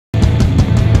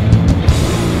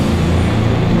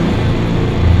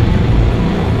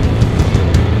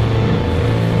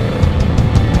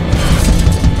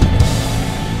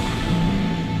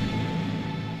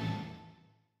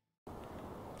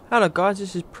Hello guys,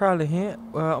 this is Prowler here.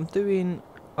 I've been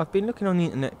looking on the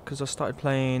internet because I started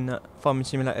playing Farming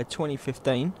Simulator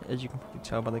 2015, as you can probably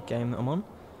tell by the game that I'm on.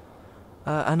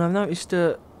 And I've noticed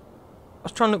that I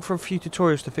was trying to look for a few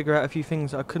tutorials to figure out a few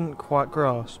things that I couldn't quite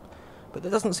grasp. But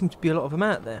there doesn't seem to be a lot of them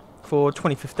out there, for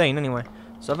 2015 anyway.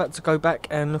 So I've had to go back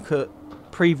and look at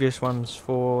previous ones.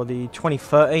 For the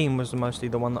 2013 was mostly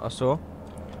the one that I saw.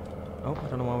 Oh, I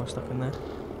don't know why we're stuck in there.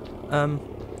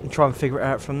 And try and figure it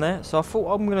out from there. So I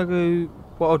thought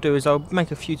what I'll do is I'll make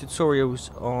a few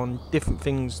tutorials on different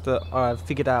things that I've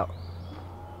figured out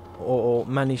or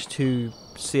managed to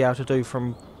see how to do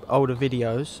from older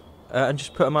videos, and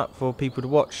just put them up for people to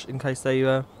watch in case they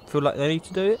feel like they need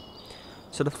to do it.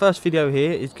 So the first video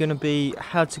here is going to be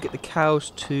how to get the cows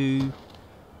to,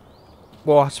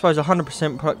 well, I suppose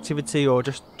 100% productivity, or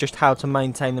just how to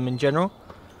maintain them in general.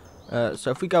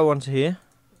 So if we go onto here,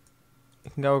 you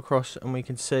can go across and we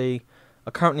can see I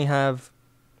currently have,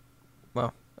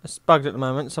 well, it's bugged at the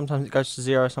moment. Sometimes it goes to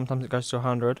 0, sometimes it goes to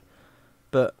 100,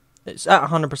 but it's at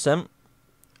 100%.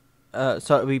 So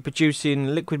it'll be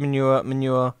producing liquid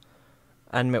manure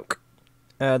and milk.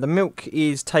 The milk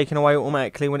is taken away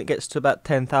automatically when it gets to about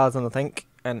 10,000, I think,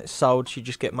 and it's sold, so you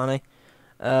just get money.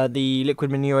 The liquid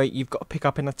manure you've got to pick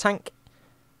up in a tank,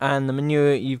 and the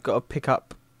manure you've got to pick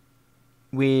up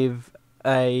with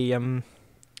a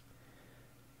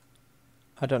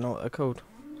I don't know what they're called.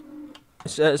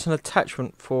 It's an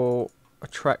attachment for a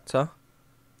tractor.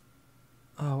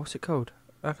 Oh, what's it called?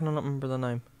 How can I not remember the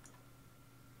name?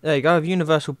 There you go, a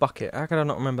universal bucket. How can I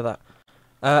not remember that?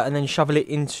 And then shovel it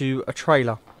into a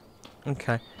trailer.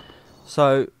 Okay.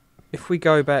 So, if we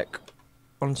go back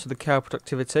onto the cow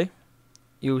productivity,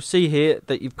 you'll see here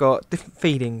that you've got different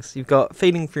feedings. You've got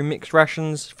feeding through mixed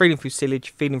rations, feeding through silage,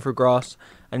 feeding through grass,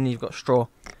 and then you've got straw.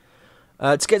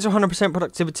 To get to 100%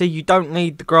 productivity, you don't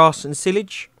need the grass and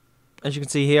silage. As you can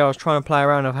see here, I was trying to play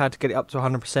around. I've had to get it up to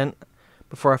 100%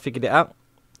 before I figured it out.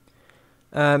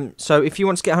 So if you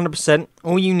want to get 100%,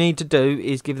 all you need to do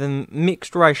is give them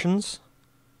mixed rations,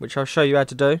 which I'll show you how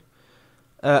to do,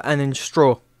 and then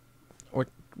straw,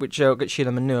 which gets you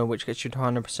the manure, which gets you to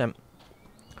 100%.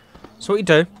 So what you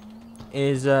do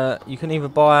is you can either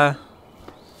buy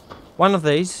one of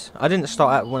these. I didn't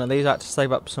start out with one of these. I had to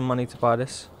save up some money to buy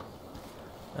this.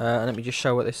 And let me just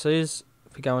show what this is.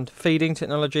 If we go into feeding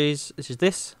technologies, this is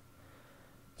this.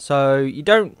 So you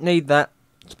don't need that,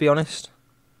 to be honest.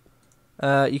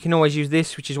 You can always use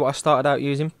this, which is what I started out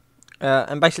using.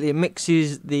 And basically it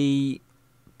mixes the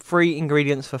 3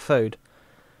 ingredients for food.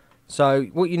 So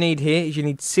what you need here is you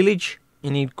need silage,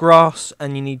 you need grass,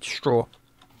 and you need straw.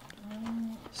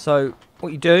 So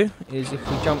what you do is, if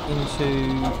we jump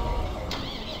into,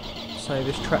 say,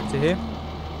 this tractor here,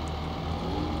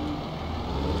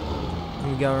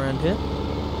 and we go around here.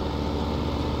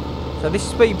 So this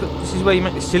is where you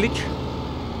make the silage.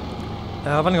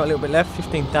 I've only got a little bit left,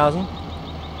 15,000.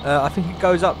 I think it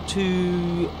goes up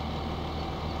to,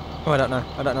 oh, I don't know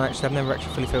actually, I've never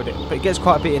actually fully filled it, but it gets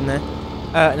quite a bit in there.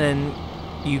 And then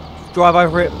you drive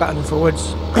over it back and forwards.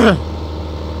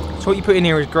 So what you put in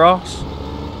here is grass.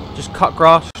 Just cut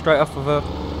grass straight off of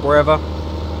wherever,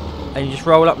 and you just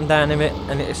roll up and down of it,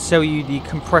 and it'll tell you the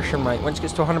compression rate. Once it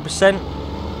gets to 100%,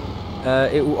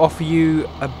 it will offer you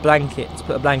a blanket, to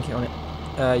put a blanket on it.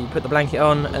 You put the blanket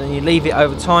on, and then you leave it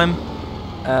over time.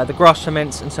 The grass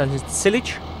ferments and turns into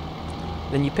silage.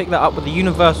 Then you pick that up with a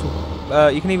universal.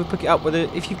 You can either pick it up with a,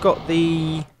 if you've got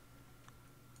this,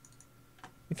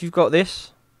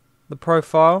 the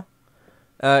profile,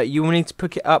 you will need to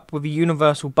pick it up with a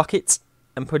universal bucket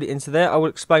and put it into there. I will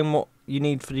explain what you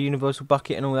need for the universal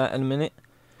bucket and all that in a minute.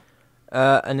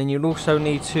 And then you'll also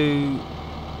need to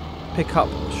pick up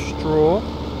straw.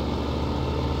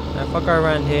 Now if I go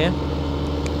around here,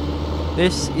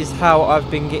 this is how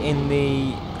I've been getting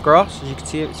the grass. As you can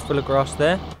see, it's full of grass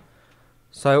there.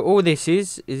 So all this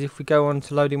is if we go on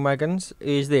to loading wagons,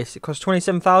 is this. It costs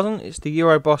 27,000. It's the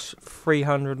Euroboss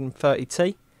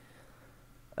 330T.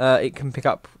 It can pick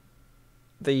up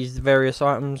these various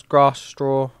items, grass,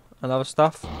 straw, and other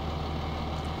stuff.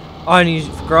 I only use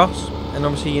it for grass, and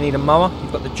obviously you need a mower.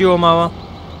 You've got the dual mower,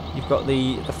 you've got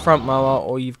the front mower,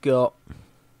 or you've got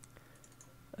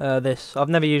this. I've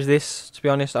never used this, to be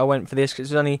honest. I went for this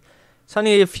because it's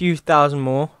only a few thousand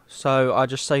more, so I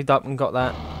just saved up and got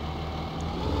that,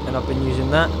 and I've been using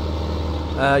that.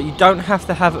 You don't have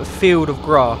to have a field of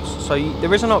grass, so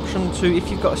there is an option to,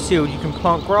 if you've got a field, you can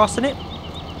plant grass in it.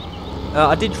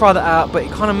 I did try that out, but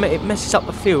it messes up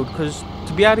the field, because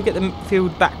to be able to get the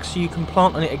field back so you can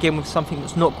plant on it again with something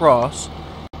that's not grass,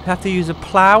 you have to use a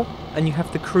plough, and you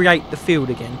have to create the field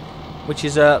again, which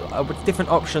is a different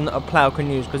option that a plough can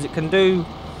use, because it can do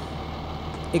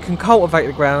it can cultivate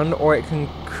the ground, or it can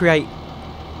create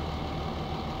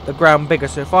the ground bigger.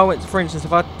 So if I went, for instance,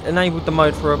 if I enabled the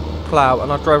mode for a plough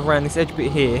and I drove around this edge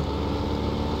bit here,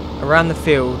 around the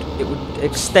field, it would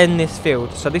extend this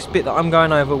field. So this bit that I'm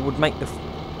going over would make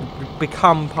would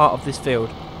become part of this field,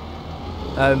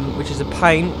 which is a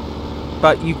pain.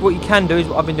 But what you can do is,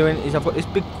 what I've been doing is, I've got this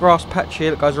big grass patch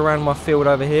here that goes around my field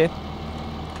over here.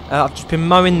 I've just been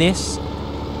mowing this,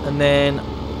 and then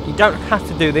you don't have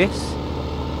to do this,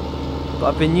 but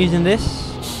I've been using this,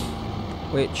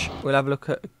 which we'll have a look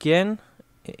at again.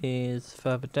 It is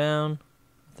further down,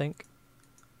 I think.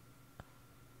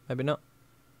 Maybe not.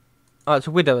 Oh, it's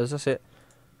a widowers, that's it.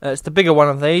 It's the bigger one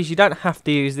of these. You don't have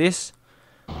to use this,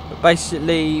 but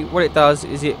basically what it does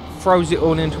is it throws it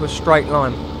all into a straight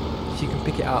line, so you can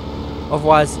pick it up.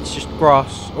 Otherwise it's just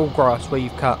grass, all grass where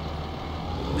you've cut.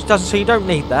 Which doesn't, so you don't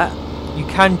need that. You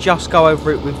can just go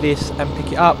over it with this and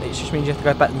pick it up. It just means you have to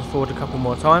go back and forward a couple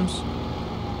more times.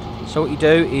 So what you do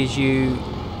is you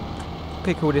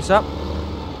pick all this up,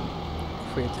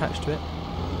 before you attach to it.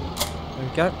 There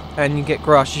we go. And you get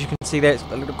grass. As you can see there, it's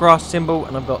a little grass symbol,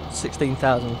 and I've got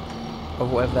 16,000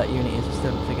 of whatever that unit is. I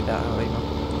still haven't figured that out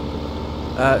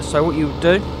either. So what you would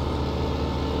do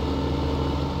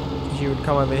is you would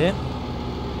come over here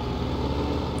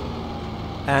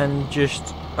and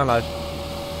just unload.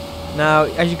 Now,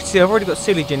 as you can see, I've already got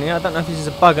silage in here. I don't know if this is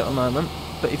a bug at the moment,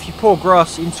 but if you pour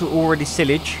grass into already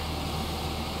silage,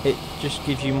 it just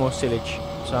gives you more silage.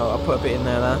 So I'll put a bit in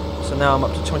there now. So now I'm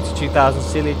up to 22,000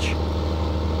 silage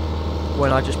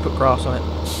when I just put grass on it.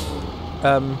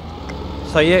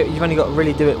 So yeah, you've only got to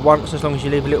really do it once, as long as you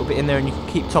leave a little bit in there, and you can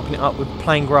keep topping it up with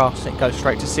plain grass, and it goes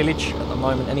straight to silage at the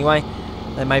moment anyway.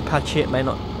 They may patch it, may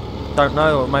not, don't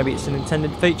know, or maybe it's an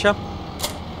intended feature.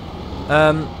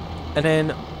 And then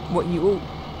what you're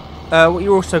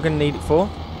also going to need it for,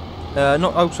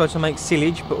 not also to make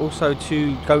silage, but also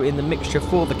to go in the mixture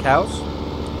for the cows.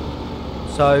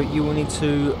 So you will need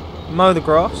to mow the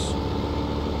grass.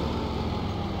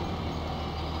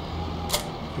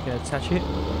 You're going to attach it,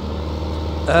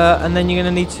 and then you're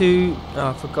going to need to. Oh,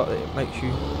 I forgot that it makes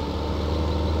you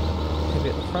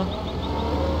pivot at the front.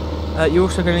 You're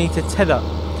also going to need to tether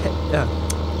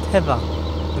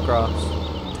the grass.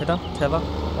 Tether,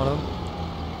 one of them.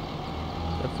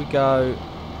 So if we go,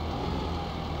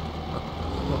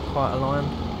 not quite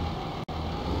aligned.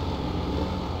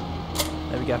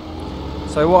 There we go.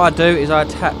 So what I do is I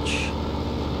attach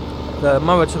the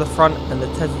mower to the front and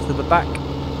the tether to the back.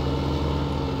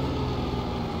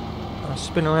 I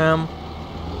spin around.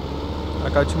 I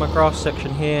go to my grass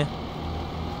section here.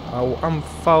 I will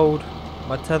unfold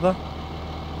my tether.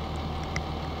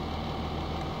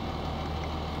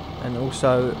 And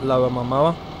also lower my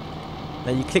mower.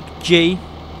 Now you click G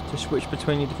to switch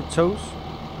between your different tools.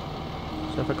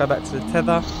 So if I go back to the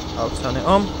tether, I'll turn it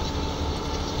on.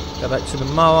 Go back to the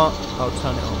mower, I'll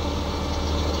turn it on.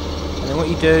 And then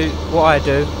what I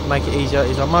do, to make it easier,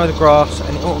 is I mow the grass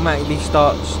and it automatically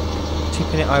starts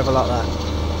tipping it over like that,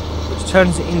 which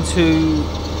turns it into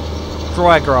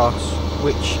dry grass,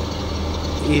 which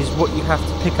is what you have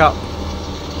to pick up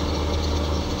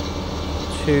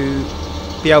to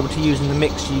be able to use in the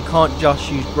mixer. You can't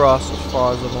just use grass, as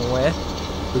far as I'm aware,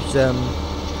 which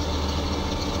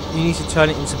you need to turn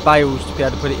it into bales to be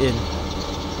able to put it in.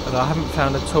 But I haven't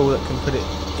found a tool that can put it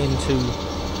into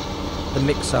the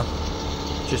mixer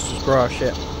just as grass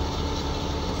yet.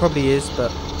 It probably is,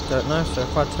 but don't know. So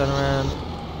if I turn around,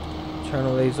 turn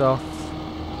all these off,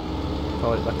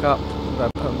 fold it back up, go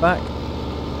put them back.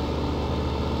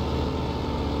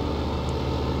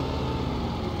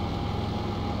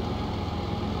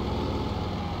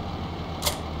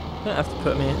 You don't have to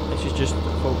put them here, this is just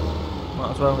default.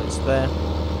 Might as well, it's there.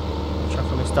 Chuck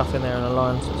all my stuff in there in a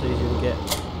line so it's easy to get.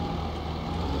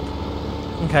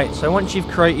 Okay, so once you've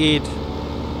created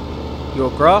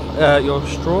your your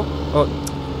straw, or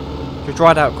your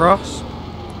dried out grass,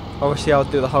 obviously I'll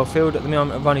do the whole field. At the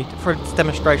moment, for this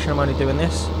demonstration, I'm only doing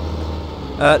this.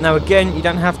 Now again, you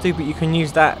don't have to, but you can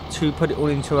use that to put it all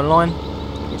into a line,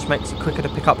 which makes it quicker to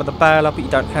pick up with the baler, but you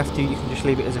don't have to, you can just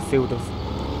leave it as a field of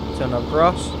turned up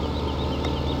grass.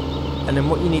 And then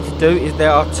what you need to do is,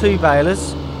 there are two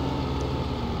balers.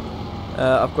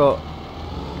 I've got,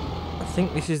 I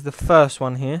think this is the first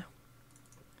one here.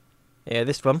 Yeah,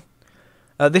 this one.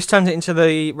 This turns it into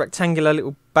the rectangular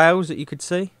little bales that you could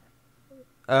see.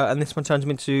 And this one turns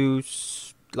them into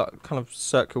like kind of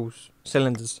circles,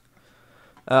 cylinders.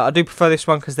 I do prefer this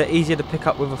one because they're easier to pick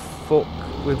up with a fork,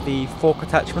 with the fork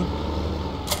attachment.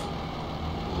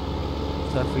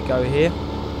 So if we go here,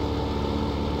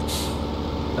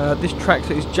 this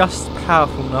tractor is just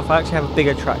powerful enough. I actually have a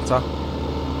bigger tractor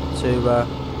to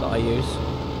that I use.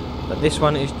 But this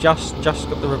one is just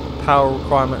got the power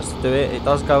requirements to do it. It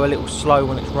does go a little slow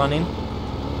when it's running,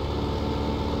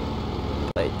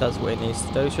 but it does what it needs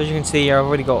to do. So as you can see here, I've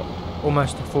already got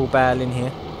almost a full bale in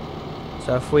here.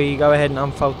 So if we go ahead and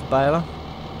unfold the baler,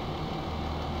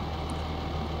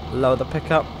 lower the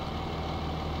pickup,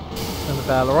 and the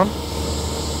baler on. As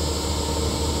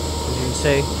you can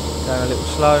see, going a little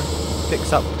slow.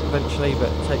 Picks up eventually, but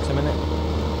it takes a minute,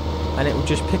 and it will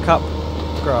just pick up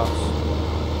grass.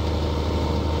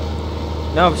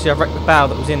 Now obviously I've wrecked the bale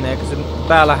that was in there, because the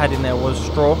bale I had in there was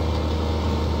straw.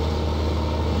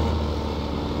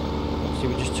 Obviously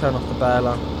we just turn off the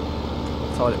baler,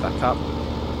 fold it back up,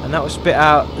 and that will spit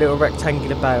out little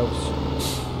rectangular bales.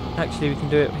 Actually we can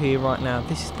do it here right now.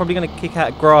 This is probably going to kick out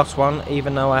a grass one,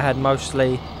 even though I had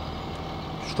mostly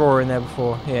straw in there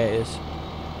before. Here it is.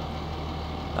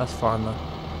 That's fine though.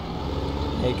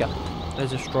 There you go.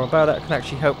 There's a straw bale that can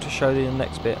actually help to show you the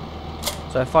next bit.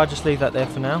 So if I just leave that there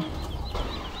for now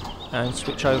and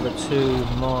switch over to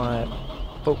my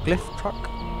bulk lift truck.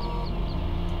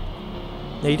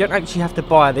 Now you don't actually have to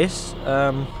buy this.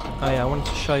 Oh yeah, I wanted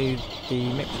to show you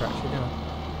the mixer actually, didn't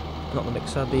I? Not the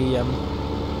mixer, the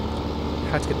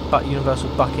how to get the universal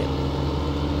bucket.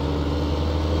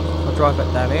 I'll drive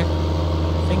that down here.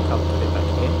 I think I'll put it back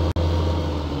here.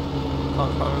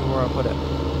 Can't remember where I put it.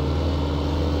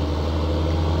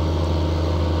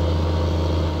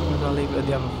 Maybe I'll leave it at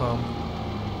the other farm.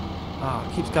 Ah,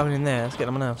 it keeps going in there. Let's get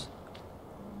on my nerves.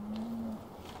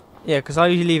 Yeah, because I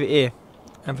usually leave it here,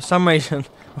 and for some reason,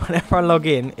 whenever I log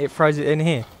in, it throws it in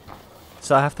here.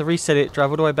 So I have to reset it, drive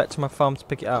all the way back to my farm to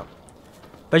pick it up.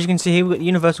 But as you can see here, we've got the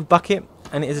universal bucket,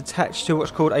 and it is attached to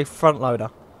what's called a front loader.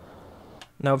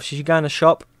 Now, obviously, you go in the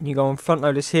shop, you go on front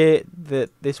loaders here.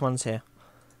 This one's here.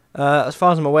 As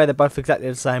far as I'm aware, they're both exactly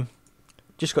the same.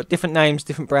 Just got different names,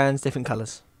 different brands, different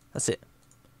colours. That's it.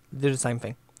 They do the same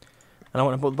thing. And I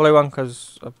want to put the blue one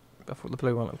because I thought the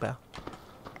blue one looked better.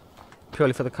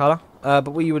 Purely for the colour. But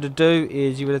what you would do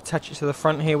is you would attach it to the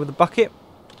front here with the bucket.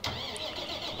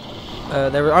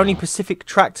 There are only Pacific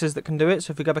tractors that can do it.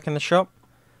 So if we go back in the shop,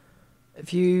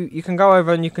 if you can go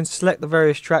over and you can select the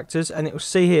various tractors, and it will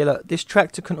see here, look, this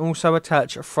tractor can also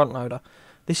attach a front loader.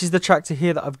 This is the tractor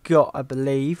here that I've got, I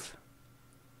believe.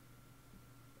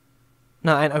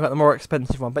 No, I ain't. I've got the more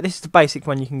expensive one, but this is the basic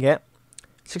one you can get.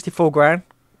 64 grand.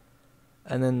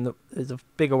 And then there's a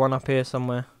bigger one up here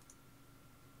somewhere.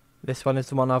 This one is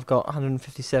the one I've got,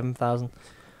 157,000.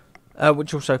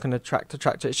 Which also can attract a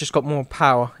tractor. It's just got more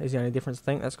power is the only difference, I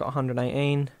think. That's got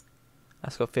 118.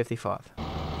 That's got 55.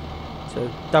 So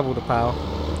double the power.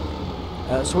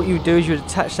 So what you would do is you would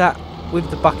attach that with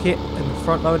the bucket and the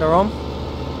front loader on.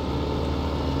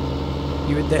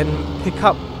 You would then pick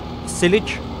up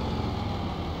silage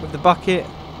with the bucket,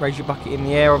 raise your bucket in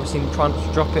the air, obviously trying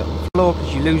to drop it on the floor,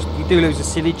 because you do lose the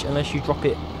silage unless you drop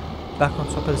it back on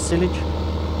top of the silage.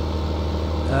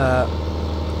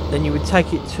 Then you would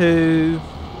take it to,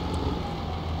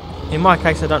 in my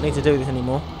case I don't need to do this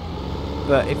anymore,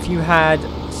 but if you had,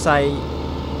 say,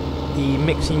 the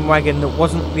mixing wagon that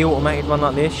wasn't the automated one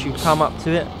like this, you'd come up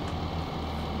to it,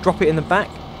 drop it in the back.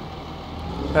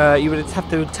 You would have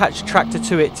to attach a tractor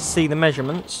to it to see the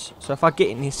measurements. So if I get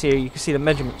in this here, you can see the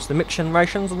measurements, the mixing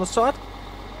rations on the side.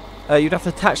 You'd have to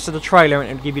attach to the trailer and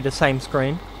it would give you the same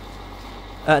screen.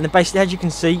 And then basically, as you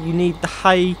can see, you need the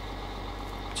hay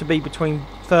to be between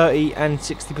 30 and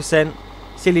 60%,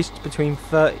 silage between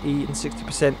 30 and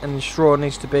 60%, and the straw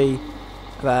needs to be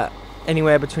about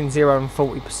anywhere between 0 and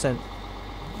 40%.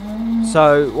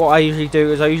 So what I usually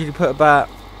do is I usually pick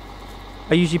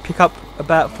up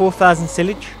about 4,000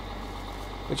 silage,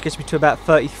 which gets me to about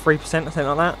 33%, something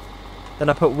like that. Then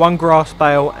I put one grass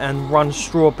bale and one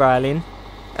straw bale in,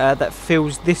 that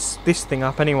fills this thing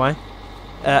up anyway,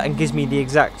 and gives me the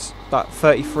exact about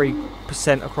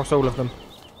 33% across all of them.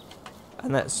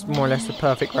 And that's more or less the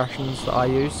perfect rations that I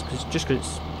use, just because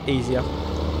it's easier.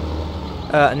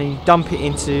 And then you dump it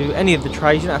into any of the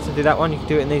trays. You don't have to do that one, you can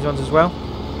do it in these ones as well.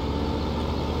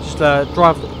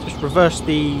 Just reverse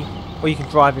the, or you can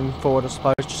drive him forward I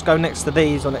suppose. Just go next to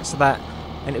these or next to that,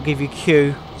 and it'll give you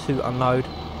Q to unload.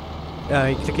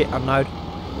 You click it, unload,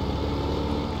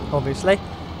 obviously.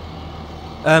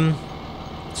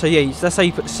 So yeah, that's how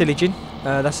you put the silage in.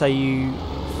 That's how you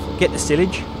get the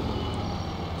silage.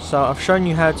 So I've shown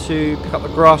you how to pick up the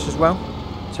grass as well,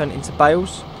 turn it into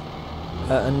bales.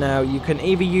 And now you can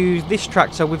either use this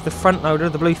tractor with the front loader,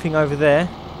 the blue thing over there,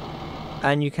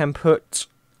 and you can put,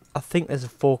 I think there's a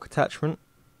fork attachment.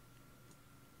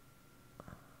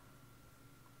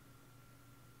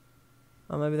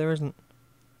 Oh, maybe there isn't.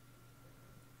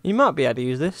 You might be able to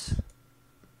use this.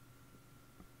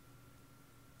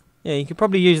 Yeah, you could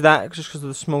probably use that just because of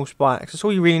the small spikes. That's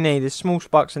all you really need is small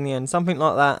spikes in the end. Something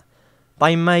like that.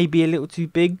 They may be a little too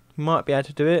big. You might be able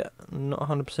to do it. I'm not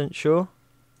 100% sure.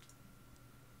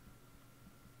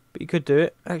 But you could do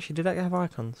it. Actually, did that have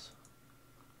icons?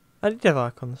 I did have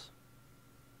icons.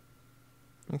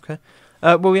 Okay.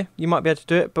 Well, yeah, you might be able to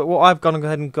do it. But what I've gone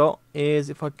ahead and got is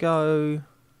if I go...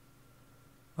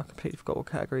 I completely forgot what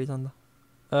category it's under.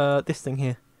 This thing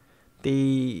here.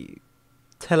 The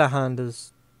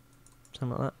telehanders.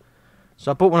 Something like that.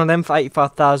 So I bought one of them for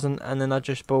 85,000 and then I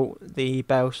just bought the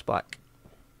bale spike.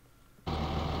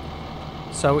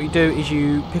 So what you do is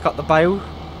you pick up the bale.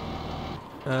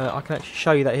 I can actually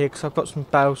show you that here because I've got some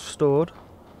bales stored.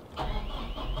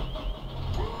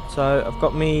 So I've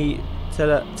got me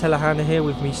telehandler here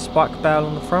with me spike bale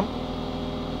on the front.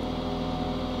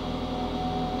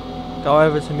 Go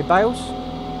over to my bales.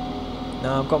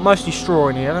 Now I've got mostly straw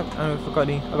in here. I don't know if I've got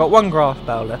any. I've got one grass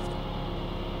bale left.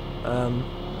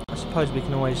 I suppose we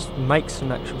can always make some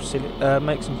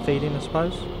make some feeding, I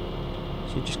suppose.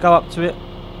 So you just go up to it.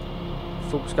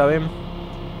 Forks go in.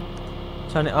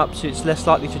 Turn it up so it's less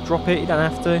likely to drop it. You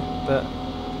don't have to, but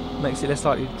makes it less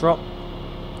likely to drop.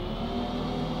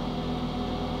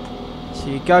 So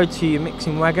you go to your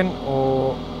mixing wagon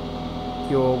or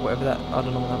your whatever that, I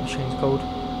don't know what that machine's called,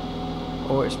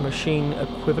 or its machine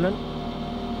equivalent.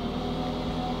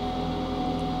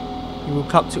 You will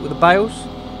cut it with the bales.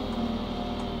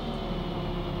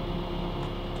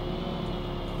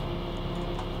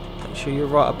 Make sure you're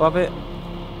right above it.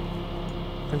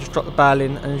 And just drop the bale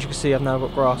in, and as you can see I've now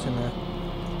got grass in there.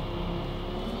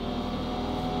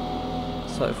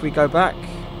 So if we go back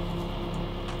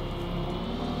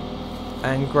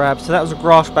and grab, so that was a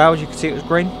grass bale, as you can see it was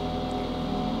green.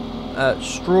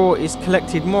 Straw is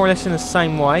collected more or less in the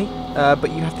same way,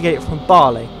 but you have to get it from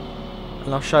barley,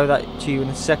 and I'll show that to you in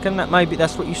a second.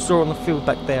 That's what you saw on the field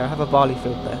back there. I have a barley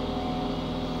field there.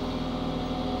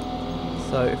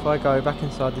 So if I go back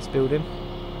inside this building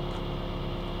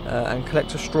and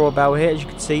collect a straw bale here, as you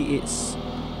can see it's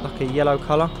like a yellow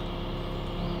colour.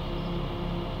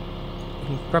 You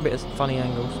can grab it at some funny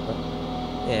angles, but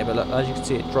yeah, but look, as you can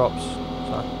see it drops.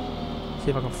 So see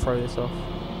if I can throw this off.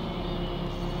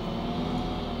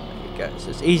 There you go. So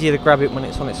it's easier to grab it when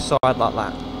it's on its side like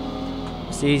that.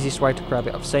 It's the easiest way to grab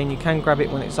it. I've seen you can grab it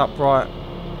when it's upright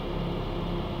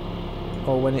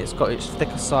or when it's got its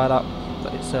thicker side up,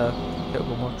 but it's a little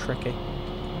bit more tricky,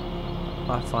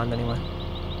 I find anyway.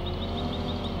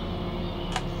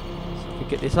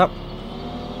 Get this up.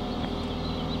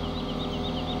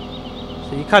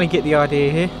 So you kind of get the idea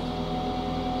here.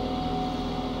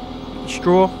 Your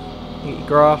straw, you get your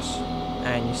grass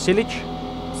and your silage.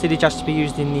 Silage has to be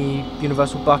used in the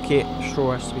universal bucket,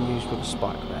 straw has to be used with a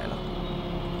spike baler.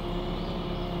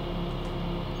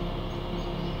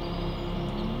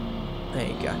 There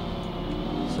you go.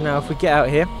 So now if we get out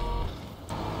here,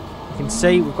 you can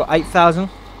see we've got 8,000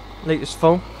 litres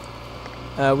full.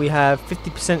 We have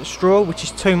 50% straw, which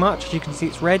is too much, as you can see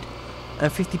it's red,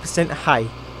 and 50% hay,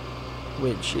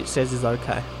 which it says is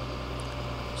okay.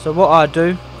 So what I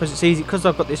do, because it's easy, because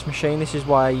I've got this machine, this is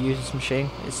why I use this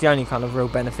machine, it's the only kind of real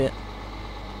benefit,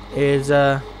 is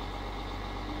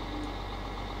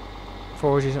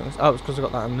forages. Oh, it's because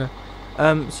I've got that in there.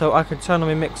 So I can turn on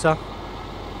my mixer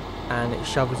and it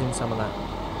shovels in some of that.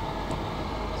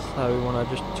 So we want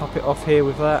to just top it off here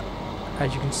with that.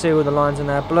 As you can see, all the lines are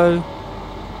now blue.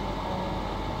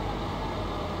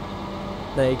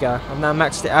 There you go. I've now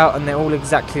maxed it out and they're all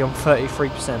exactly on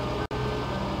 33%.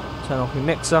 Turn off my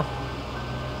mixer.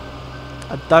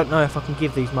 I don't know if I can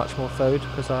give these much more food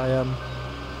because I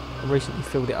recently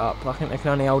filled it up. I think they can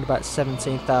only hold about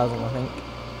 17,000, I think.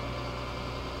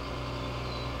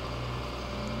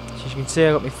 So as you can see,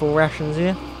 I've got my full rations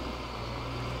here.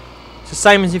 It's the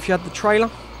same as if you had the trailer.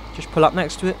 Just pull up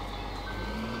next to it.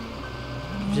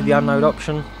 Gives you the unload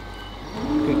option.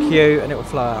 Good queue and it will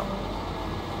flow out.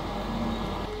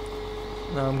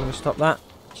 Now I'm going to stop that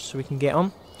so we can get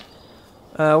on.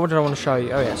 What did I want to show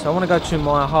you? Oh yeah, so I want to go to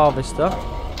my harvester.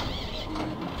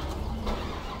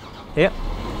 Here.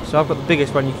 So I've got the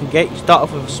biggest one you can get. You start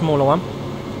off with a smaller one.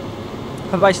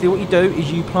 But basically what you do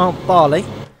is you plant barley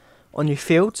on your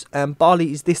fields. And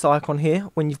barley is this icon here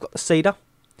when you've got the seeder.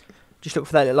 Just look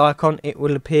for that little icon. It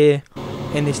will appear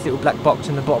in this little black box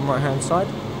in the bottom right hand side.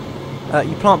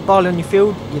 You plant barley on your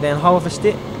field. You then harvest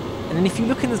it. And then if you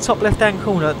look in the top left hand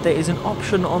corner, there is an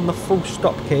option on the full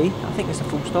stop key. I think it's a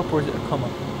full stop, or is it a comma?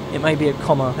 It may be a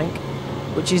comma, I think.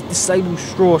 Which is disable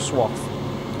straw swath.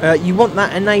 You want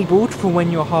that enabled for when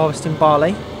you're harvesting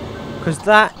barley, because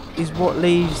that is what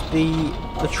leaves the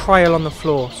trail on the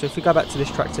floor. So if we go back to this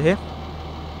tractor here,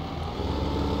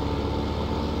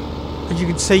 as you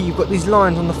can see, you've got these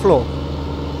lines on the floor.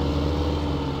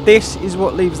 This is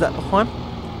what leaves that behind.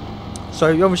 So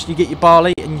you obviously get your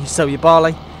barley and you sell your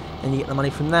barley and you get the money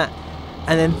from that.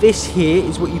 And then this here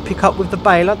is what you pick up with the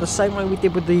baler, the same way we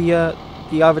did with the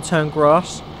overturned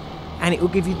grass. And it will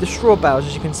give you the straw bales.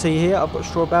 As you can see here, I've got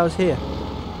straw bales here.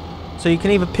 So you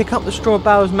can either pick up the straw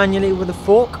bales manually with a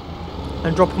fork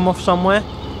and drop them off somewhere,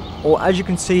 or as you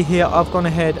can see here, I've gone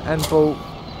ahead and bought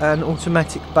an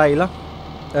automatic baler,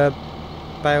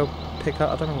 bale picker,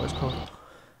 I don't know what it's called.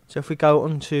 So if we go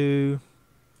on to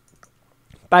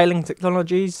baling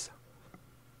technologies,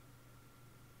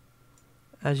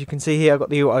 as you can see here, I've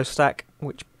got the auto stack,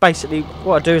 which basically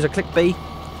what I do is I click B,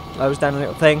 lowers down a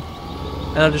little thing,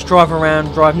 and I just drive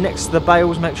around, drive next to the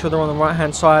bales, make sure they're on the right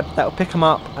hand side. That'll pick them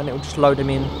up and it'll just load them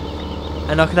in.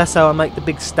 And that's how I make the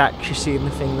big stacks you see in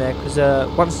the thing there. Because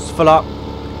once it's full up,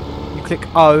 you click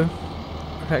O.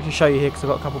 I can actually show you here because I've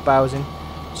got a couple of bales in.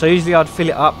 So usually I'd fill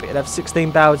it up, it'd have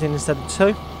 16 bales in instead of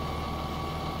 2.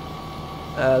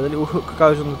 The little hook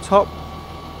goes on the top,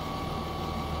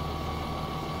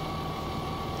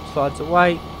 slides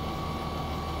away,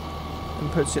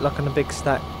 and puts it like on a big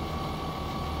stack.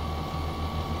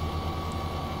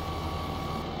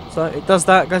 So it does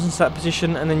that, goes into that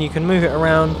position, and then you can move it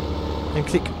around and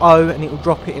click O and it will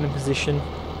drop it in a position.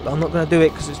 But I'm not going to do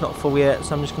it because it's not full yet,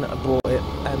 so I'm just going to abort it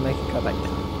and make it go back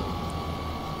down.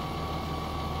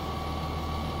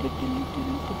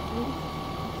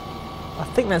 I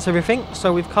think that's everything.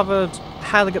 So we've covered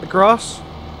how to get the grass.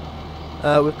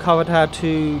 We've covered how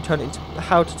to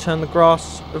turn the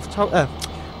grass. We've covered how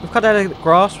to get the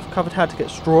grass. We've covered how to get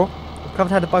straw. We've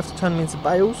covered how to both turn them into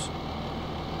bales.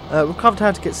 We've covered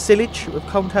how to get silage, we've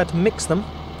covered how to mix them,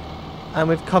 and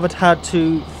we've covered how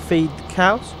to feed the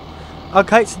cows.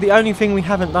 Okay, so the only thing we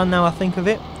haven't done now I think of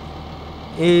it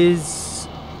is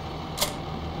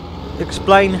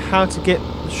explain how to get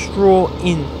the straw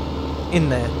in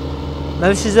there. Now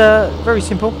this is very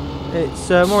simple, it's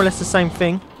more or less the same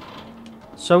thing.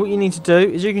 So what you need to do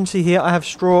is, you can see here I have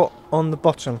straw on the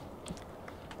bottom.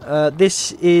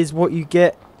 This is what you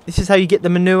get. This is how you get the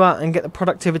manure and get the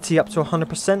productivity up to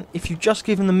 100%. If you just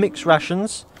give them the mixed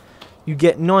rations, you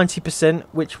get 90%,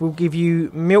 which will give you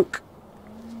milk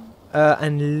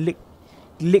and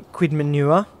liquid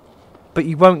manure, but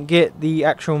you won't get the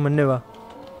actual manure,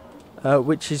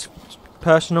 which is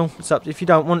personal. It's up. If you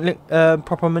don't want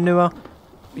proper manure,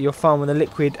 you're fine with the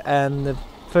liquid and the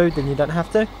food, then you don't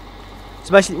have to.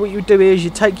 So basically what you do is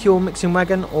you take your mixing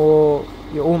wagon or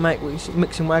your automatic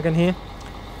mixing wagon here.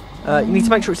 You need to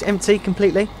make sure it's empty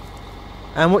completely,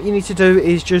 and what you need to do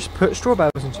is just put straw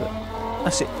bales into it.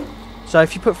 That's it. So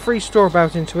if you put 3 straw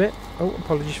bales into it, oh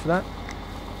apologies for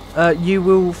that, you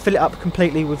will fill it up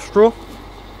completely with straw.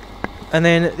 And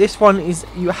then this one is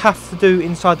you have to do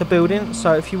inside the building.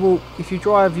 So if you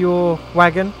drive your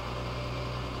wagon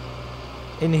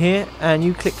in here and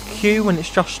you click Q when it's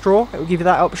just straw, it will give you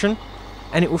that option,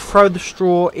 and it will throw the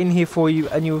straw in here for you,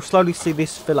 and you will slowly see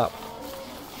this fill up.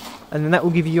 And then that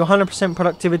will give you 100%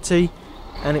 productivity,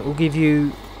 and it will give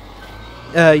you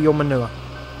your manure.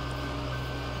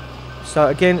 So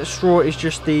again, straw is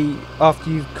just the after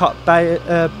you've cut barley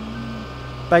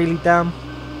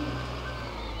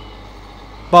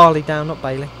down, not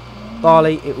Bailey.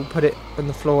 Barley, it will put it on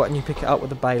the floor, and you pick it up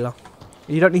with a baler.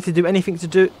 You don't need to do anything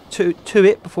to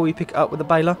it before you pick it up with a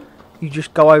baler. You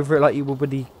just go over it like you would with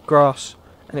the grass,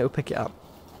 and it will pick it up.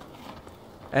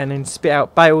 And then spit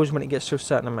out bales when it gets to a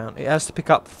certain amount. It has to pick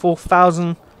up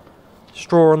 4,000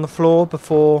 straw on the floor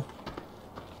before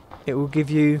it will give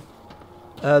you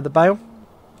the bale.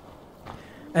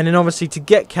 And then obviously to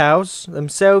get cows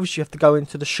themselves, you have to go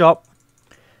into the shop,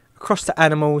 across to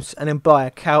animals, and then buy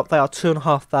a cow. They are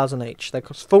 2,500 each. They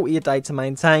cost 40 a day to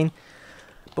maintain.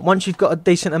 But once you've got a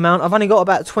decent amount, I've only got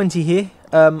about 20 here.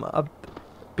 I've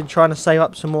been trying to save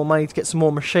up some more money to get some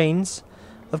more machines.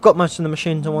 I've got most of the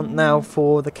machines I want now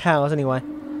for the cows anyway.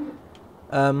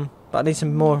 But I need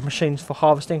some more machines for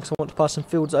harvesting, because I want to buy some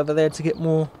fields over there to get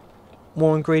more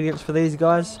ingredients for these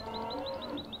guys.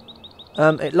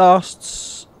 It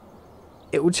lasts...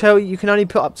 It will tell you can only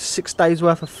put up to 6 days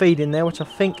worth of feed in there, which I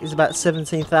think is about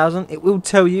 17,000. It will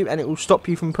tell you, and it will stop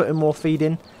you from putting more feed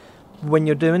in when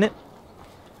you're doing it.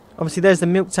 Obviously there's the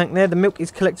milk tank there. The milk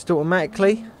is collected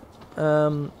automatically,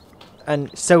 and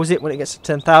sells it when it gets to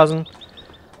 10,000.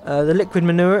 The liquid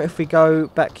manure, if we go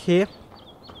back here,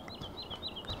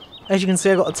 as you can see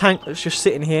I've got a tank that's just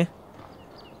sitting here.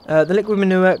 The liquid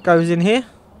manure goes in here,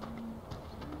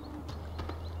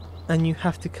 and you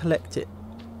have to collect it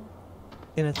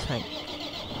in a tank.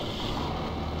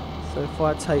 So if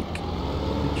I take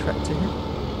the tractor here,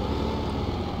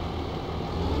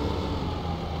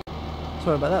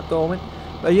 Sorry about that, door went.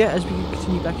 But yeah, as we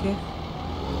continue back here,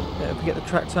 if we get the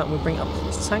tractor and we bring it up to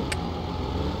this tank,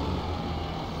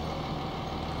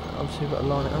 obviously we've got to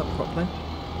line it up properly.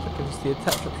 So it gives us the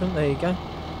attach option. There you go.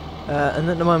 And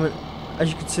at the moment, as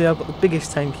you can see, I've got the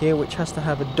biggest tank here, which has to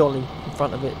have a dolly in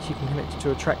front of it, so you can connect it to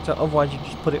a tractor. Otherwise, you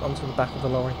just put it onto the back of the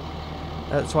lorry.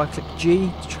 So I click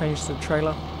G to change to the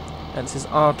trailer, and it says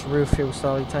R to real fuel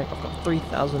slurry tank. I've got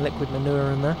 3,000 liquid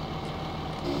manure in there.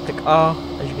 Click R,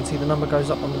 as you can see, the number goes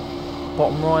up on the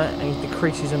bottom right and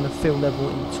decreases in the fill level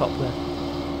in the top there.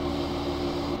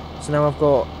 So now I've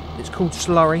got, it's called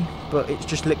slurry, but it's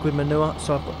just liquid manure.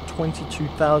 So I've got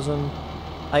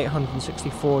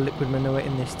 22,864 liquid manure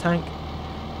in this tank,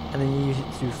 and then you use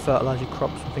it to fertilise your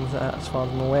crops and things like that, as far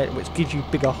as I'm aware, which gives you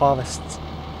bigger harvests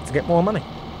to get more money.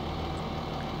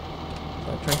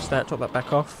 So change that, drop that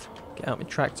back off, get out my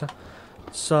tractor.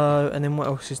 So, and then what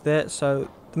else is there? So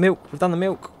the milk, we've done the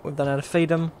milk, we've done how to feed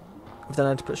them, we've done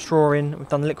how to put straw in, we've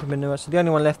done the liquid manure. So the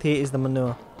only one left here is the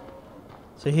manure.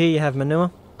 So here you have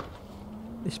manure.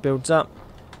 This builds up.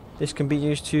 This can be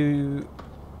used to,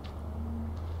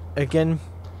 again,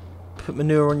 put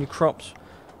manure on your crops.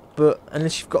 But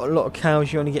unless you've got a lot of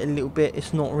cows, you only get a little bit.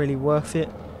 It's not really worth it.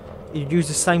 You use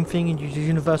the same thing, and use a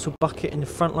universal bucket in the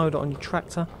front loader on your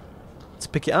tractor to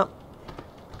pick it up.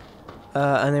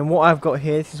 And then what I've got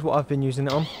here, this is what I've been using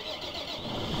it on.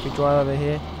 If we drive over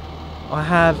here, I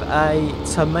have a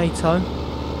tomato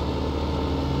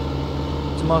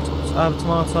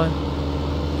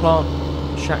plant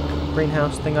shack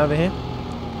greenhouse thing over here,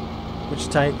 which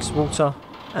takes water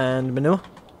and manure.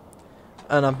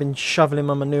 And I've been shoveling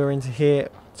my manure into here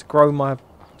to grow my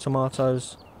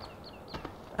tomatoes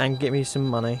and get me some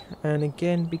money. And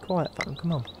again, be quiet, Phantom,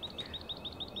 come on.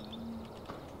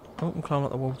 Oh, I'm climbing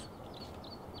up the walls.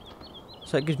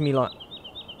 So it gives me like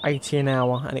 80 an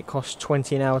hour, and it costs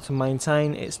 20 an hour to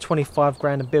maintain. It's 25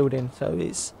 grand a building, so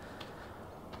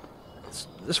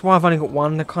that's why I've only got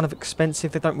one. They're kind of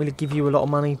expensive. They don't really give you a lot of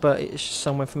money, but it's just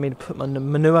somewhere for me to put my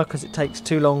manure because it takes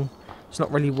too long. It's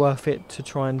not really worth it to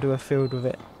try and do a field with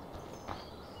it.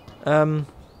 And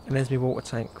there's my water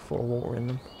tank for water in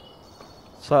them.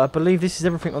 So I believe this is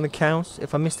everything on the cows.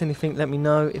 If I missed anything, let me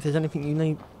know. If there's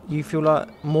anything you feel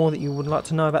like more that you would like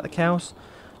to know about the cows,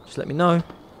 just let me know.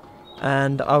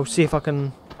 And I'll see if I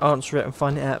can answer it and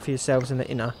find it out for yourselves and let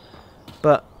you know.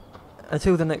 But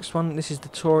until the next one, this is the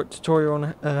tutorial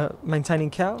on maintaining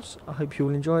cows. I hope you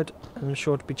all enjoyed, and I'm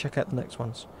sure to check out the next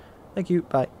ones. Thank you,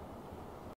 bye.